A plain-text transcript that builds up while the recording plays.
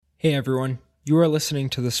Hey everyone, you are listening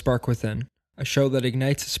to The Spark Within, a show that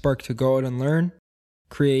ignites a spark to go out and learn,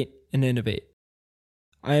 create, and innovate.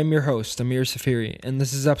 I am your host, Amir Safiri, and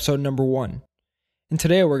this is episode number 1. And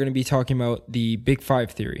today we're going to be talking about the Big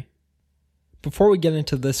Five theory. Before we get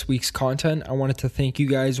into this week's content, I wanted to thank you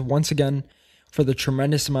guys once again for the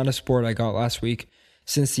tremendous amount of support I got last week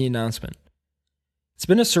since the announcement. It's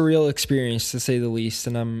been a surreal experience to say the least,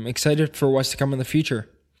 and I'm excited for what's to come in the future.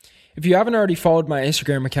 If you haven't already followed my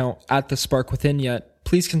Instagram account at The Spark Within yet,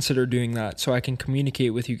 please consider doing that so I can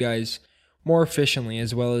communicate with you guys more efficiently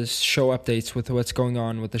as well as show updates with what's going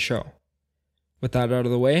on with the show. With that out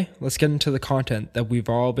of the way, let's get into the content that we've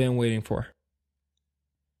all been waiting for.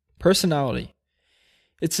 Personality.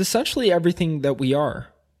 It's essentially everything that we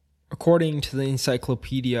are. According to the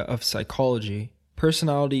Encyclopedia of Psychology,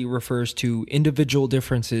 personality refers to individual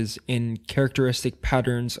differences in characteristic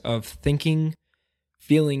patterns of thinking,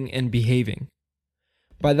 feeling, and behaving.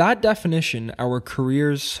 By that definition, our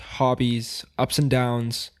careers, hobbies, ups and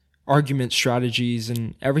downs, argument strategies,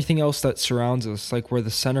 and everything else that surrounds us, like we're the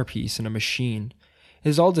centerpiece in a machine,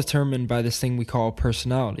 is all determined by this thing we call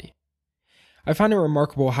personality. I find it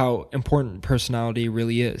remarkable how important personality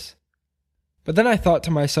really is. But then I thought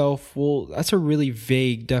to myself, well, that's a really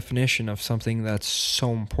vague definition of something that's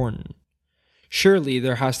so important. Surely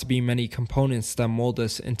there has to be many components that mold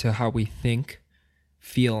us into how we think,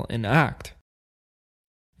 feel, and act.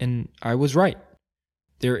 And I was right.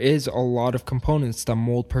 There is a lot of components that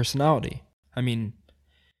mold personality. I mean,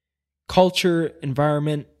 culture,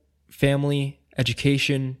 environment, family,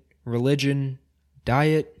 education, religion,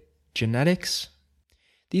 diet, genetics.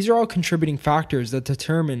 These are all contributing factors that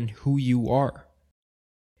determine who you are.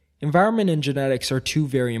 Environment and genetics are two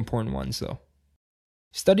very important ones, though.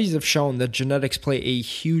 Studies have shown that genetics play a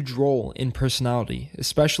huge role in personality,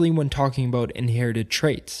 especially when talking about inherited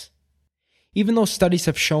traits. Even though studies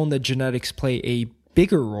have shown that genetics play a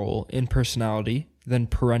bigger role in personality than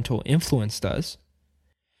parental influence does,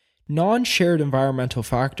 non-shared environmental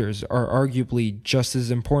factors are arguably just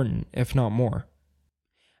as important, if not more.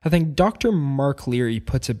 I think Dr. Mark Leary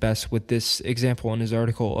puts it best with this example in his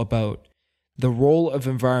article about the role of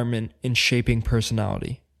environment in shaping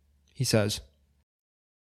personality. He says,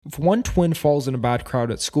 if one twin falls in a bad crowd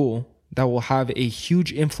at school, that will have a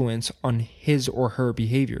huge influence on his or her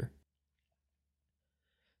behavior.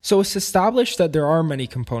 So it's established that there are many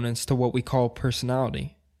components to what we call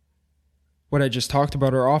personality. What I just talked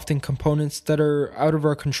about are often components that are out of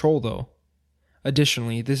our control, though.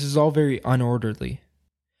 Additionally, this is all very unorderly.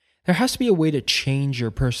 There has to be a way to change your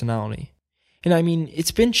personality. And I mean, it's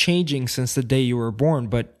been changing since the day you were born,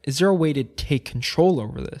 but is there a way to take control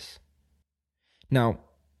over this? Now,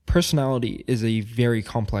 personality is a very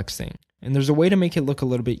complex thing, and there's a way to make it look a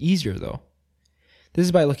little bit easier, though. This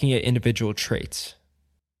is by looking at individual traits.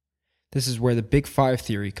 This is where the Big Five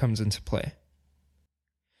theory comes into play.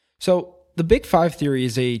 So, the Big Five theory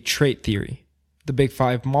is a trait theory. The Big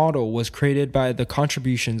Five model was created by the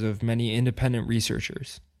contributions of many independent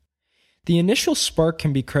researchers. The initial spark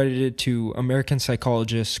can be credited to American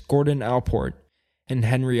psychologists Gordon Allport and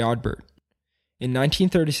Henry Odbert. In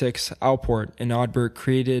 1936, Allport and Odbert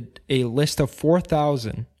created a list of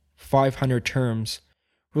 4,500 terms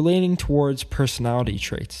relating towards personality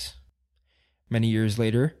traits. Many years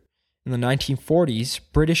later, in the 1940s,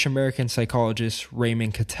 British-American psychologist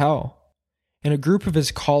Raymond Cattell and a group of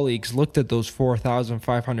his colleagues looked at those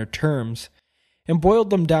 4,500 terms and boiled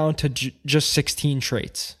them down to just 16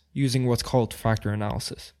 traits, using what's called factor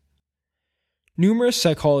analysis. Numerous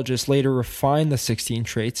psychologists later refined the 16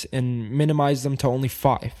 traits and minimized them to only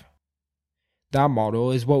 5. That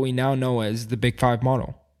model is what we now know as the Big Five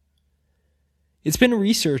model. It's been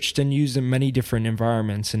researched and used in many different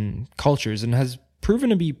environments and cultures and has proven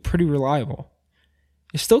to be pretty reliable.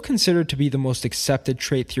 It's still considered to be the most accepted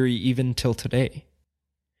trait theory even till today.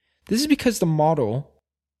 This is because the model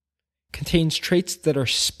contains traits that are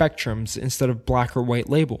spectrums instead of black or white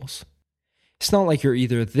labels. It's not like you're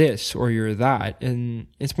either this or you're that, and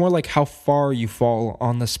it's more like how far you fall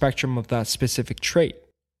on the spectrum of that specific trait.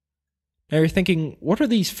 Now you're thinking, what are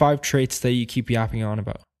these 5 traits that you keep yapping on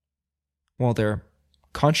about? Well, they're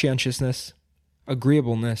conscientiousness,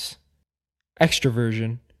 agreeableness,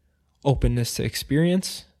 extroversion, openness to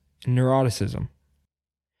experience, and neuroticism.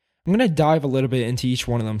 I'm going to dive a little bit into each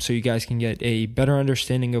one of them so you guys can get a better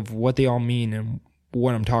understanding of what they all mean and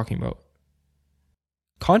what I'm talking about.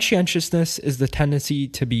 Conscientiousness is the tendency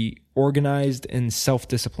to be organized and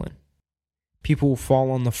self-disciplined. People who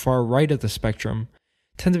fall on the far right of the spectrum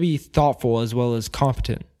tend to be thoughtful as well as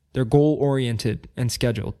competent. They're goal-oriented and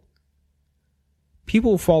scheduled.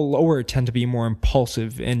 People who fall lower tend to be more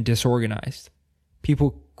impulsive and disorganized.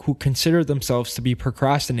 People who consider themselves to be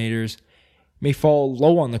procrastinators may fall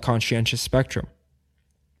low on the conscientious spectrum.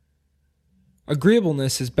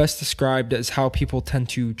 Agreeableness is best described as how people tend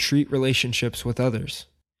to treat relationships with others.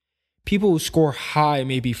 People who score high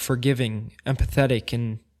may be forgiving, empathetic,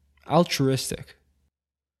 and altruistic.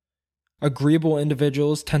 Agreeable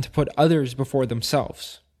individuals tend to put others before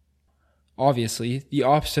themselves. Obviously, the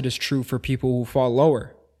opposite is true for people who fall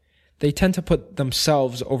lower. They tend to put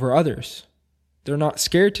themselves over others. They're not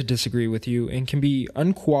scared to disagree with you and can be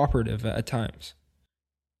uncooperative at times.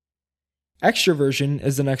 Extroversion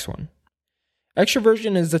is the next one.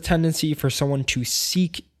 Extroversion is the tendency for someone to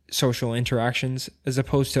seek social interactions as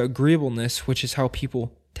opposed to agreeableness, which is how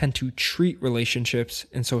people tend to treat relationships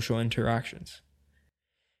and social interactions.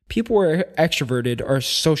 People who are extroverted are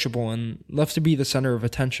sociable and love to be the center of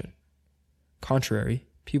attention. Contrary,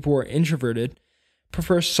 people who are introverted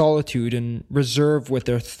prefer solitude and reserve with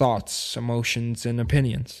their thoughts, emotions, and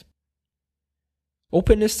opinions.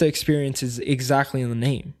 Openness to experience is exactly in the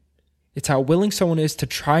name. It's how willing someone is to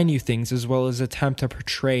try new things as well as attempt to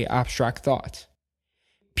portray abstract thoughts.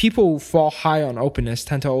 People who fall high on openness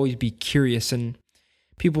tend to always be curious, and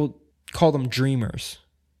people call them dreamers.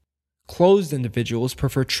 Closed individuals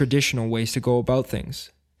prefer traditional ways to go about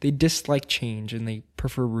things. They dislike change and they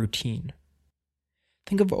prefer routine.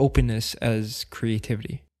 Think of openness as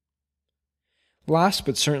creativity. Last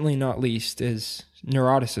but certainly not least is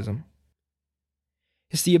neuroticism.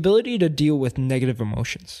 It's the ability to deal with negative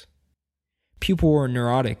emotions. People who are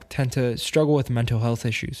neurotic tend to struggle with mental health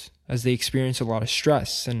issues as they experience a lot of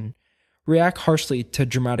stress and react harshly to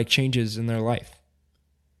dramatic changes in their life.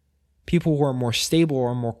 People who are more stable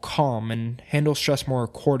are more calm and handle stress more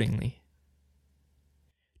accordingly.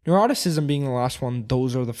 Neuroticism being the last one,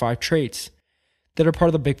 those are the 5 traits that are part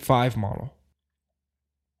of the Big 5 model.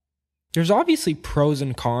 There's obviously pros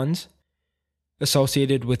and cons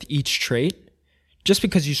associated with each trait. Just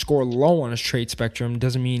because you score low on a trait spectrum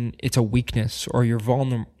doesn't mean it's a weakness or you're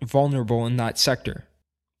vulnerable in that sector.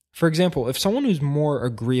 For example, if someone who's more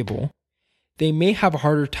agreeable, they may have a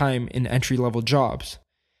harder time in entry-level jobs,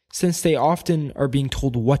 since they often are being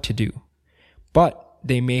told what to do, but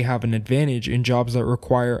they may have an advantage in jobs that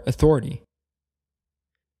require authority.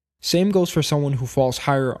 Same goes for someone who falls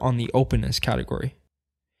higher on the openness category.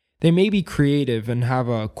 They may be creative and have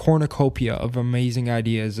a cornucopia of amazing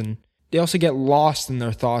ideas, and they also get lost in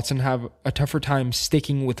their thoughts and have a tougher time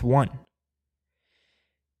sticking with one.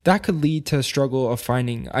 That could lead to a struggle of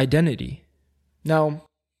finding identity. Now,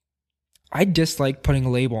 I dislike putting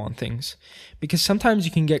a label on things because sometimes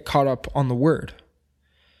you can get caught up on the word.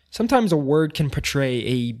 Sometimes a word can portray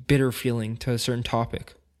a bitter feeling to a certain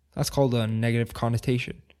topic. That's called a negative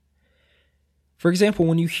connotation. For example,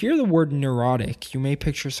 when you hear the word neurotic, you may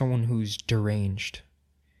picture someone who's deranged.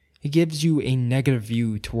 It gives you a negative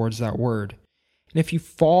view towards that word. And if you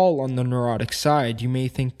fall on the neurotic side, you may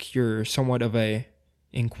think you're somewhat of a,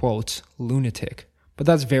 in quotes, lunatic. But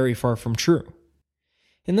that's very far from true.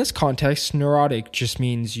 In this context, neurotic just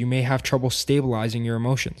means you may have trouble stabilizing your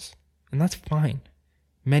emotions. And that's fine.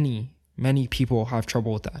 Many people have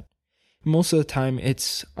trouble with that. And most of the time,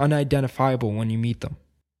 it's unidentifiable when you meet them.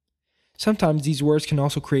 Sometimes these words can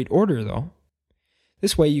also create order, though.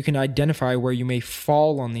 This way, you can identify where you may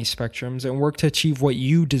fall on these spectrums and work to achieve what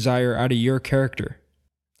you desire out of your character.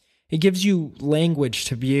 It gives you language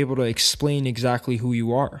to be able to explain exactly who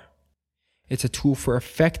you are. It's a tool for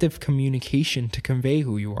effective communication to convey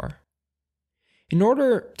who you are. In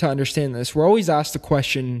order to understand this, we're always asked the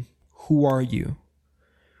question, who are you?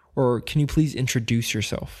 Or can you please introduce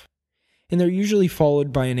yourself? And they're usually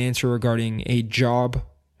followed by an answer regarding a job,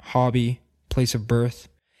 hobby, place of birth,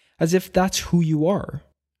 as if that's who you are.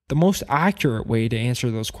 The most accurate way to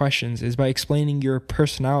answer those questions is by explaining your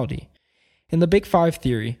personality. And the Big 5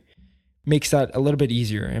 theory makes that a little bit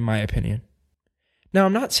easier, in my opinion. Now,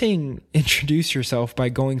 I'm not saying introduce yourself by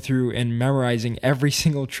going through and memorizing every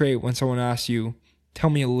single trait when someone asks you, tell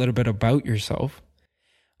me a little bit about yourself.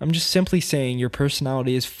 I'm just simply saying your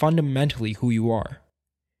personality is fundamentally who you are.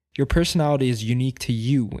 Your personality is unique to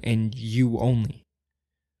you and you only.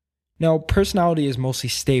 Now, personality is mostly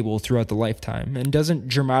stable throughout the lifetime and doesn't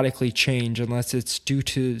dramatically change unless it's due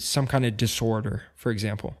to some kind of disorder, for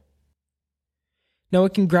example. Now,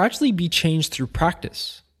 it can gradually be changed through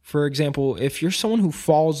practice. For example, if you're someone who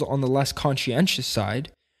falls on the less conscientious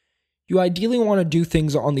side, you ideally want to do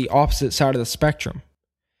things on the opposite side of the spectrum.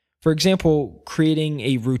 For example, creating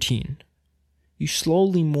a routine. You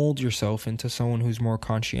slowly mold yourself into someone who's more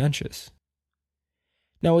conscientious.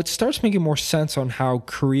 Now, it starts making more sense on how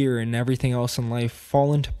career and everything else in life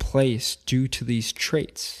fall into place due to these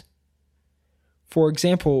traits. For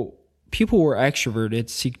example, People who are extroverted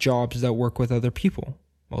seek jobs that work with other people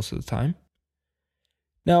most of the time.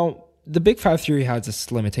 Now, the Big Five theory has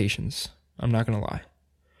its limitations. I'm not going to lie.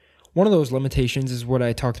 One of those limitations is what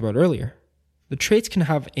I talked about earlier. The traits can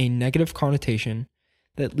have a negative connotation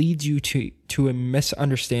that leads you to a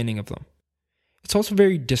misunderstanding of them. It's also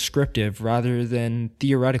very descriptive rather than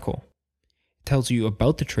theoretical. It tells you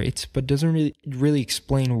about the traits, but doesn't really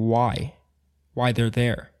explain why they're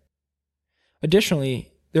there.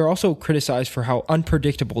 Additionally, they're also criticized for how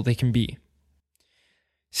unpredictable they can be.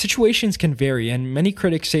 Situations can vary, and many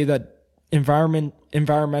critics say that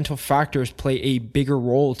environmental factors play a bigger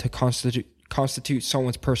role to constitute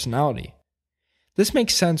someone's personality. This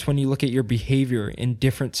makes sense when you look at your behavior in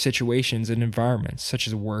different situations and environments, such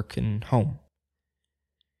as work and home.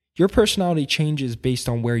 Your personality changes based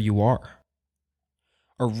on where you are.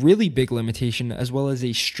 A really big limitation, as well as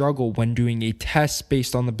a struggle when doing a test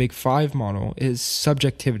based on the Big Five model, is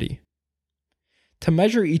subjectivity. To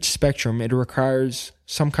measure each spectrum, it requires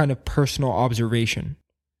some kind of personal observation.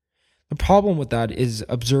 The problem with that is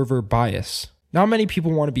observer bias. Not many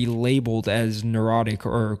people want to be labeled as neurotic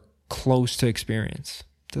or close to experience.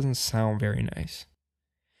 Doesn't sound very nice.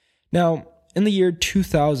 Now, in the year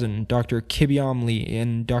 2000, Dr. Kibyom Lee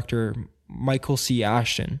and Dr. Michael C.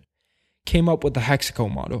 Ashton came up with the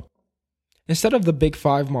Hexaco model. Instead of the Big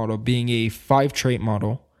Five model being a 5-trait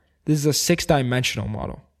model, this is a 6-dimensional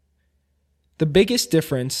model. The biggest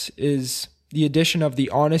difference is the addition of the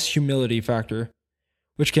honest humility factor,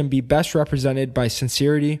 which can be best represented by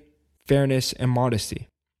sincerity, fairness, and modesty.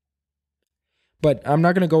 But I'm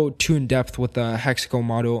not going to go too in depth with the Hexaco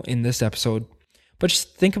model in this episode, but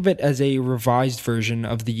just think of it as a revised version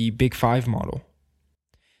of the Big Five model.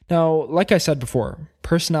 Now, like I said before,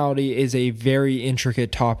 personality is a very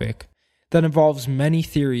intricate topic that involves many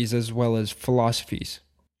theories as well as philosophies.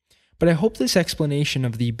 But I hope this explanation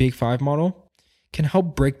of the Big Five model can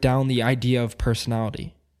help break down the idea of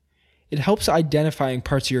personality. It helps identifying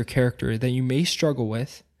parts of your character that you may struggle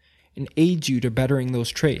with and aids you to bettering those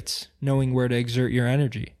traits, knowing where to exert your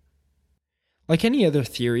energy. Like any other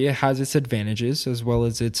theory, it has its advantages as well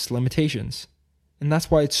as its limitations. And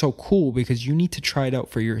that's why it's so cool, because you need to try it out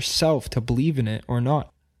for yourself to believe in it or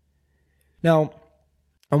not. Now,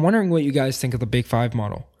 I'm wondering what you guys think of the Big Five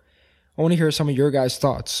model. I want to hear some of your guys'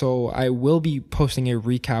 thoughts, so I will be posting a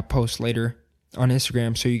recap post later on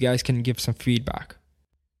Instagram so you guys can give some feedback.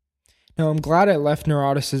 Now, I'm glad I left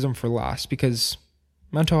neuroticism for last because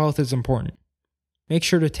mental health is important. Make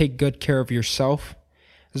sure to take good care of yourself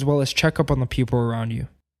as well as check up on the people around you.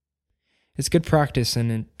 It's good practice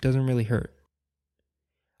and it doesn't really hurt.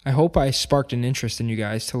 I hope I sparked an interest in you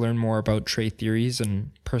guys to learn more about trait theories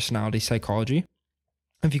and personality psychology.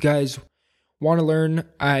 If you guys want to learn,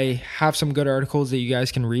 I have some good articles that you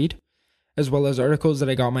guys can read, as well as articles that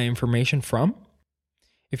I got my information from.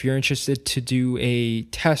 If you're interested to do a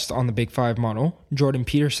test on the Big Five model, Jordan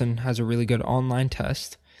Peterson has a really good online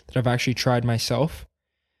test that I've actually tried myself,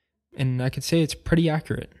 and I could say it's pretty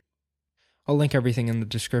accurate. I'll link everything in the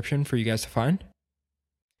description for you guys to find.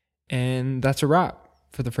 And that's a wrap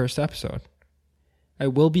for the first episode. I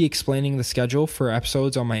will be explaining the schedule for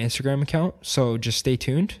episodes on my Instagram account, so just stay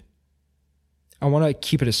tuned. I want to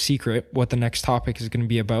keep it a secret what the next topic is going to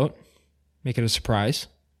be about, make it a surprise.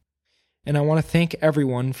 And I want to thank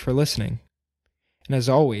everyone for listening. And as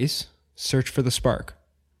always, search for the spark.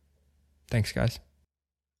 Thanks, guys.